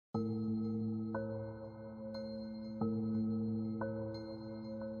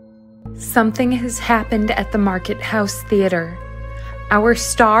Something has happened at the Market House Theater. Our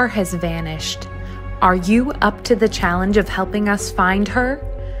star has vanished. Are you up to the challenge of helping us find her?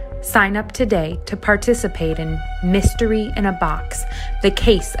 Sign up today to participate in Mystery in a Box, the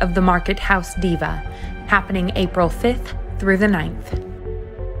case of the Market House Diva, happening April 5th through the 9th.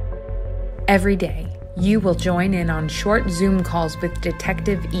 Every day, you will join in on short Zoom calls with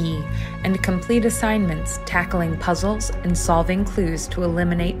Detective E and complete assignments tackling puzzles and solving clues to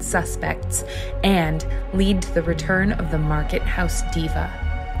eliminate suspects and lead to the return of the Market House Diva.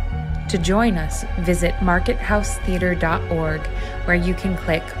 To join us, visit markethousetheater.org, where you can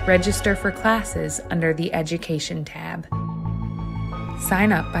click Register for Classes under the Education tab.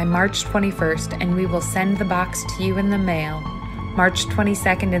 Sign up by March 21st and we will send the box to you in the mail. March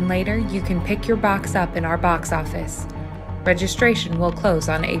 22nd and later, you can pick your box up in our box office. Registration will close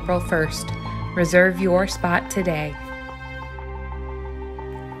on April 1st. Reserve your spot today.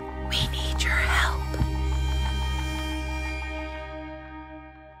 We need your